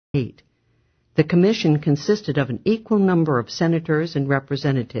1908. The commission consisted of an equal number of senators and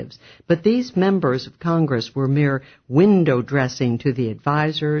representatives, but these members of Congress were mere window dressing to the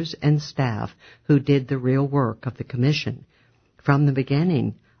advisers and staff who did the real work of the commission. From the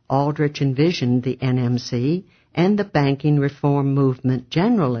beginning, Aldrich envisioned the NMC and the banking reform movement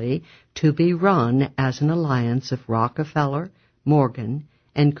generally to be run as an alliance of Rockefeller, Morgan,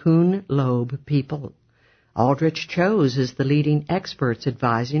 and Kuhn-Loeb people. Aldrich chose as the leading experts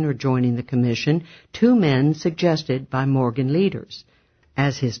advising or joining the commission 2 men suggested by Morgan leaders.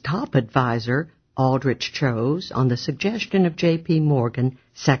 As his top advisor, Aldrich chose, on the suggestion of J.P. Morgan,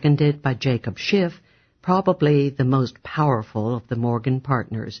 seconded by Jacob Schiff, probably the most powerful of the Morgan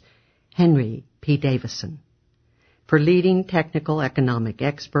partners, Henry P. Davison. For leading technical economic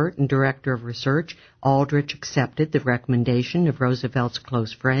expert and director of research, Aldrich accepted the recommendation of Roosevelt's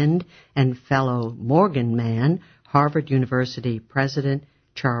close friend and fellow Morgan man, Harvard University President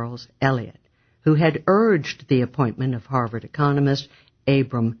Charles Eliot, who had urged the appointment of Harvard economist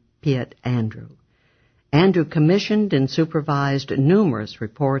Abram Pitt Andrew. Andrew commissioned and supervised numerous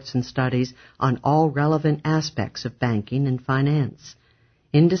reports and studies on all relevant aspects of banking and finance.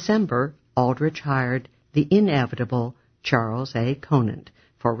 In December, Aldrich hired the inevitable Charles A. Conant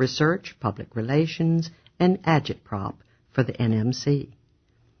for research, public relations, and agitprop for the NMC.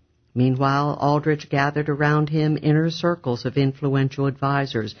 Meanwhile, Aldrich gathered around him inner circles of influential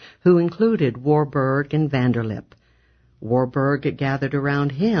advisers who included Warburg and Vanderlip. Warburg gathered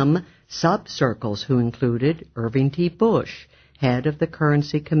around him sub-circles who included Irving T. Bush, head of the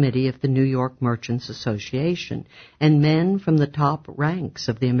Currency Committee of the New York Merchants Association, and men from the top ranks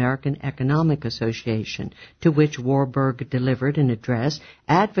of the American Economic Association, to which Warburg delivered an address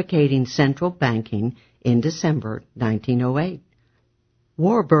advocating central banking in December 1908.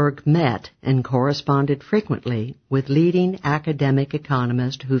 Warburg met and corresponded frequently with leading academic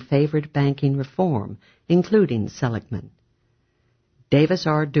economists who favored banking reform, including Seligman. Davis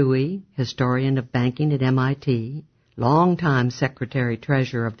R. Dewey, historian of banking at MIT, longtime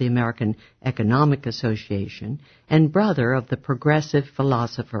Secretary-Treasurer of the American Economic Association, and brother of the progressive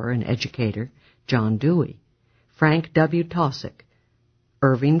philosopher and educator John Dewey, Frank W. Taussig,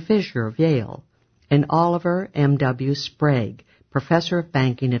 Irving Fisher of Yale, and Oliver M. W. Sprague, professor of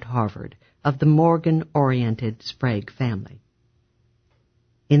banking at Harvard, of the Morgan-oriented Sprague family.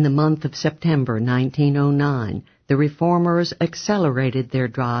 In the month of September 1909, the reformers accelerated their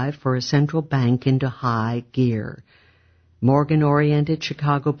drive for a central bank into high gear. Morgan-oriented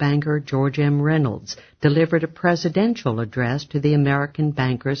Chicago banker George M. Reynolds delivered a presidential address to the American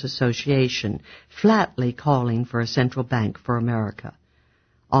Bankers Association, flatly calling for a central bank for America.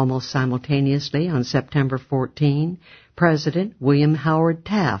 Almost simultaneously, on September 14, President William Howard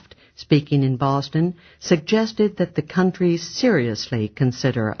Taft, speaking in Boston, suggested that the country seriously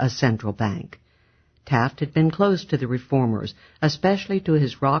consider a central bank. Taft had been close to the reformers, especially to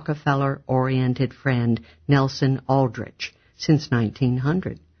his Rockefeller-oriented friend Nelson Aldrich, since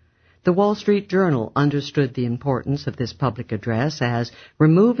 1900. The Wall Street Journal understood the importance of this public address as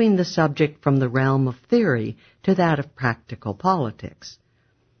removing the subject from the realm of theory to that of practical politics.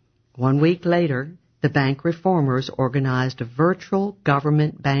 1 week later, the bank reformers organized a virtual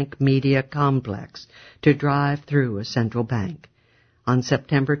government bank media complex to drive through a central bank. On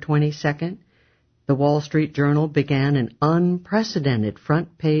September 22nd, the Wall Street Journal began an unprecedented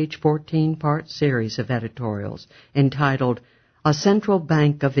front-page 14-part series of editorials entitled A Central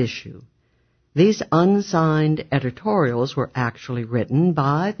Bank of Issue. These unsigned editorials were actually written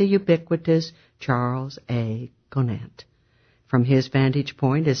by the ubiquitous Charles A. Conant, from his vantage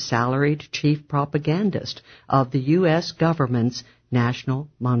point as salaried chief propagandist of the U.S. government's National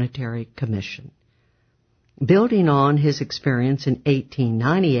Monetary Commission. Building on his experience in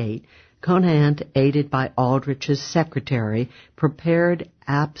 1898, Conant, aided by Aldrich's secretary, prepared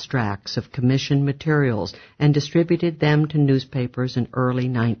abstracts of commission materials and distributed them to newspapers in early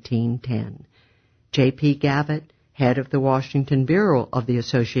 1910. J.P. Gavitt, head of the Washington Bureau of the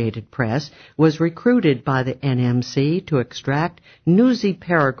Associated Press, was recruited by the NMC to extract newsy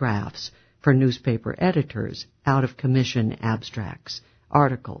paragraphs for newspaper editors out of commission abstracts,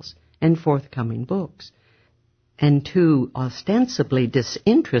 articles, and forthcoming books. And 2 ostensibly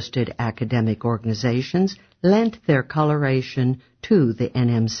disinterested academic organizations lent their coloration to the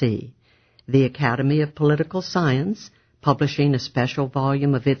NMC. The Academy of Political Science, publishing a special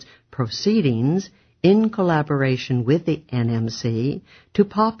volume of its Proceedings in collaboration with the NMC to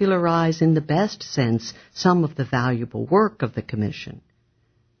popularize in the best sense some of the valuable work of the Commission.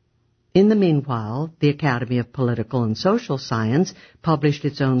 In the meanwhile, the Academy of Political and Social Science published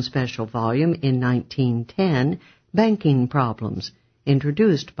its own special volume in 1910, Banking Problems,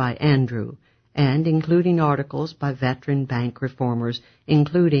 introduced by Andrew, and including articles by veteran bank reformers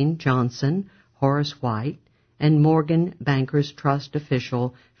including Johnson, Horace White, and Morgan Bankers Trust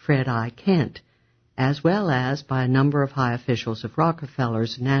official Fred I. Kent, as well as by a number of high officials of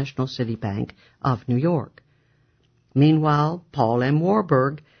Rockefeller's National City Bank of New York. Meanwhile, Paul M.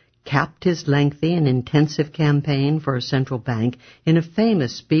 Warburg capped his lengthy and intensive campaign for a central bank in a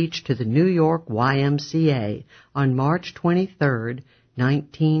famous speech to the New York YMCA on March 23,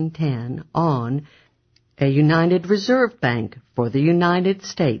 1910, on a United Reserve Bank for the United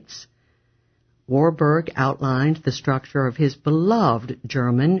States. Warburg outlined the structure of his beloved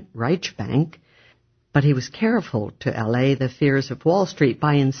German Reichsbank, but he was careful to allay the fears of Wall Street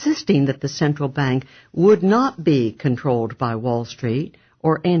by insisting that the central bank would not be controlled by Wall Street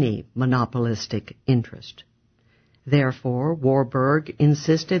or any monopolistic interest. Therefore, Warburg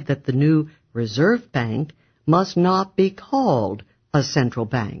insisted that the new Reserve Bank must not be called a central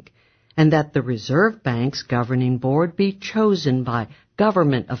bank, and that the Reserve Bank's governing board be chosen by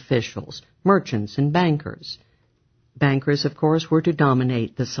government officials, merchants, and bankers. Bankers, of course, were to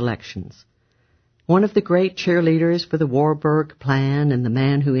dominate the selections. One of the great cheerleaders for the Warburg Plan and the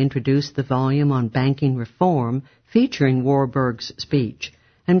man who introduced the volume on banking reform featuring Warburg's speech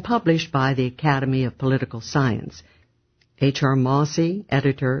and published by the Academy of Political Science, H.R. Mossy,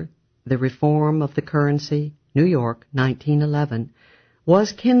 editor, The Reform of the Currency, New York, 1911,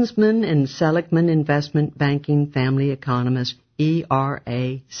 was kinsman and Seligman investment banking family economist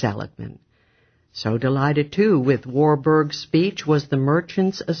E.R.A. Seligman. So delighted, too, with Warburg's speech was the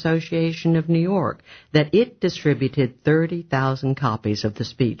Merchants Association of New York that it distributed 30,000 copies of the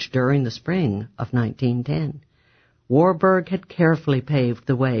speech during the spring of 1910. Warburg had carefully paved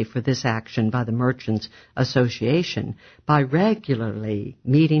the way for this action by the Merchants Association by regularly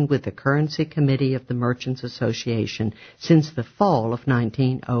meeting with the Currency Committee of the Merchants Association since the fall of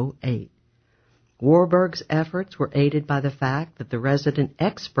 1908. Warburg's efforts were aided by the fact that the resident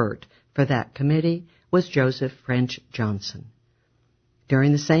expert for that committee was Joseph French Johnson.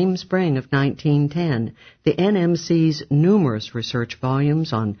 During the same spring of 1910, the NMC's numerous research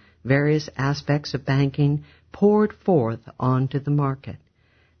volumes on various aspects of banking poured forth onto the market.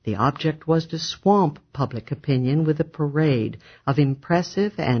 The object was to swamp public opinion with a parade of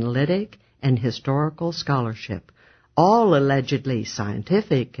impressive analytic and historical scholarship, all allegedly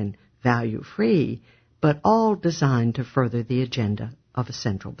scientific and value-free, but all designed to further the agenda of a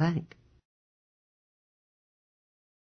central bank.